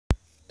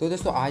तो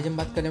दोस्तों आज हम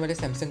बात करने वाले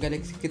सैमसंग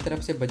गैलेक्सी की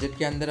तरफ से बजट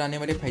के अंदर आने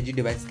वाले 5G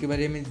डिवाइस के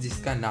बारे में,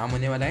 जिसका नाम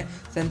होने वाला है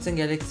सैमसंग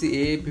गैलेक्सी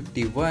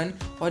A51।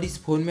 और इस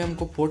फ़ोन में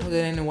हमको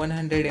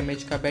 4100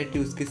 mAh का बैटरी,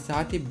 उसके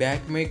साथ ही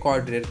बैक में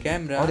क्वाड रियर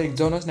कैमरा और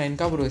एक्सोनोस 9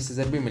 का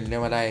प्रोसेसर भी मिलने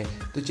वाला है।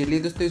 तो चलिए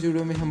दोस्तों इस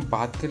वीडियो में हम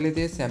बात कर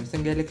लेते हैं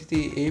सैमसंग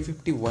गैलेक्सी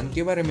A51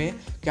 के बारे में,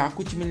 क्या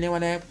कुछ मिलने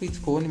वाला है आपको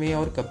इस फ़ोन में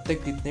और कब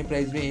तक कितने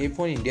प्राइस में ये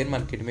फ़ोन इंडियन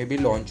मार्केट में भी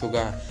लॉन्च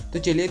होगा। तो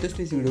चलिए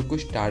दोस्तों इस वीडियो को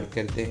स्टार्ट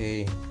करते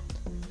हैं।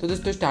 तो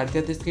दोस्तों स्टार्ट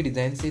करते हैं इसके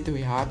डिज़ाइन से। तो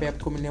यहाँ पे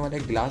आपको मिलने वाला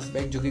है ग्लास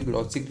बैक जो कि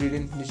ग्लॉसी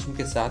ग्रेडियंट फिनिशिंग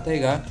के साथ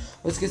आएगा।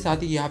 उसके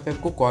साथ ही यहाँ पे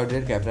आपको क्वाड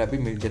रियर कैमरा भी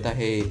मिल जाता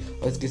है।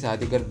 और इसके साथ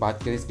ही अगर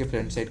बात करें इसके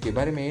फ्रंट साइड के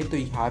बारे में, तो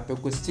यहाँ पे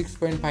आपको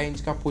 6.5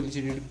 इंच का फुल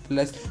एचडी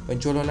प्लस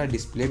पंचोल वाला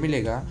डिस्प्ले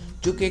मिलेगा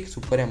जो कि एक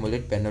सुपर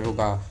एमोलेड पैनल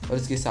होगा। और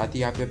इसके साथ ही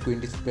यहाँ पे आपको इन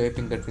डिस्प्ले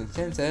फिंगरप्रिंट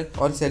सेंसर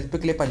और सेल्फी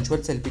के लिए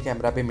पंचोल सेल्फी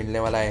कैमरा भी मिलने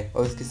वाला है।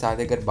 और इसके साथ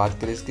अगर बात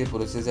करें इसके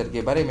प्रोसेसर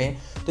के बारे में,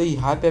 तो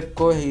यहाँ पे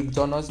आपको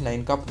एक्सोनोस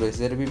 9 का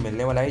प्रोसेसर भी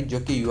मिलने वाला है जो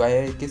कि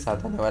UI के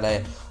साथ आने वाला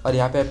है। और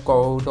यहाँ पे आपको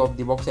out of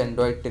the box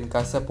Android 10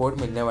 का सपोर्ट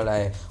मिलने वाला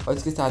है। और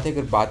इसके साथ ही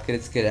अगर बात करें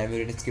इसके रैम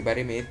वेरिएंट्स के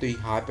बारे में, तो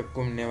यहाँ पे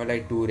आपको मिलने वाला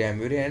है 2 रैम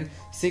वेरिएंट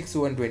 6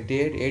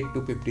 128 8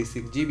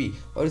 256 GB।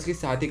 और इसके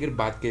साथ ही अगर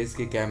बात करें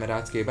इसके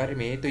कैमराज के बारे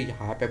में, तो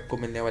यहाँ पे आपको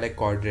मिलने वाला है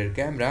क्वाड रियर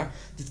कैमरा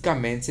जिसका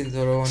मेन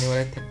सेंसर होने वाला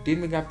है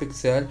 13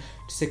 मेगापिक्सल।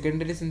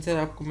 सेकेंडरी सेंसर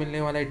आपको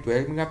मिलने वाला है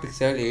 12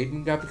 मेगापिक्सल, 8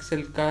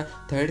 मेगापिक्सल का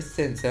थर्ड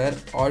सेंसर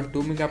और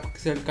 2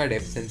 मेगापिक्सल का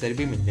डेप्थ सेंसर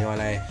भी मिलने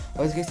वाला है।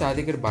 और इसके साथ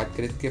ही अगर बात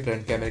करें इसके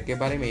फ्रंट कैमरे के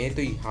बारे में,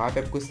 तो यहाँ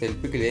पे आपको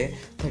सेल्फी के लिए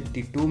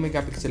 32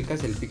 मेगापिक्सल का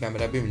सेल्फी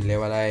कैमरा भी मिलने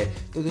वाला है।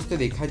 तो दोस्तों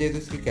देखा जाए तो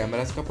इसके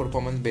कैमरास का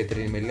परफॉर्मेंस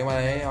बेहतरीन मिलने वाला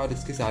है। और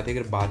इसके साथ ही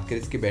अगर बात करें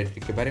इसकी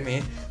बैटरी के बारे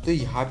में, तो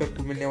यहाँ पे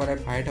आपको मिलने वाला है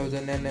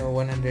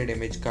 5100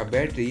 mAh का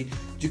बैटरी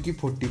जो कि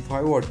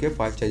 45 वॉट के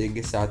फास्ट चार्जिंग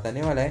के साथ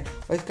आने वाला है।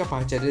 और इसका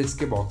फास्ट चार्जर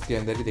इसके बॉक्स के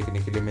अंदर ही देखने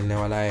के लिए मिलने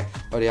वाला है।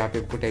 और यहाँ पे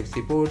आपको टाइप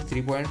सी पोर्ट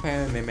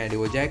 3.5 mm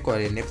ऑडियो जैक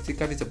और NFC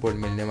का भी सपोर्ट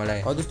मिलने वाला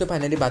है। और दोस्तों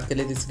फाइनली बात कर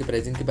लेते हैं इसकी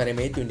प्राइसिंग के बारे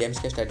में, तो इंडिया में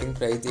इसका स्टार्टिंग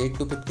प्राइस 8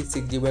 to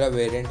 56 GB वाला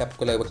वेरिएंट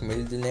आपको लगभग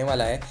मिलने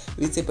वाला है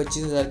 20 से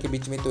 25 हज़ार के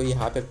बीच में। तो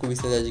यहाँ पे आपको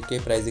 20 हज़ार के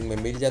प्राइसिंग में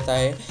मिल जाता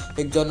है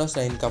एक्सोनोस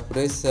 9 का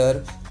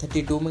प्रोसेसर,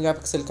 32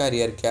 मेगापिक्सल का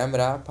रियर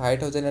कैमरा,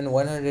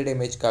 5100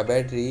 mAh का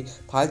बैटरी,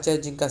 फास्ट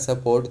चार्जिंग का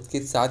सपोर्ट, उसके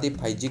साथ ही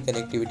 5G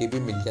कनेक्टिविटी भी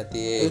मिल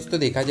जाती है। दोस्तों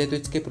देखा जाए तो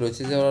इसके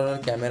प्रोसेसर और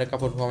कैमरा का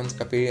परफॉर्मेंस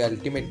काफ़ी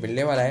अल्टीमेट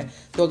मिलने वाला है।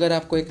 तो अगर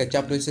आपको एक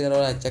अच्छा प्रोसेसर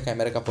और अच्छा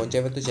कैमरा का फोन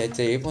चाहिए तो शायद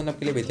से ये फ़ोन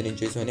आपके लिए बेहतरीन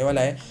चॉइस होने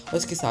वाला है। और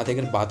इसके साथ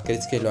अगर बात करें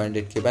इसके लॉन्च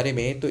डेट के बारे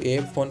में, तो ये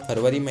फ़ोन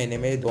फरवरी महीने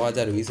में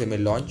 2020 में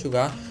लॉन्च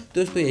होगा। तो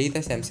दोस्तों यही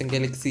था सैमसंग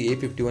गैलेक्सी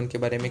A51 के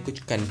बारे में कुछ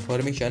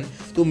कन्फर्मेशन।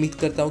 तो उम्मीद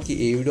करता हूँ कि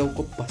ये वीडियो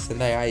आपको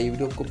पसंद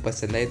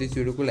आया। तो इस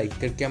वीडियो को लाइक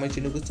करके हमारे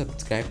चैनल को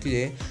सब्सक्राइब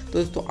कीजिए। तो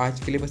दोस्तों आज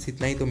के लिए बस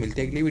इतना ही। तो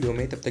मिलते हैं अगली वीडियो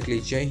में, तब तक के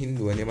लिए जय हिंद,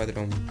 वंदे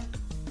मातरम।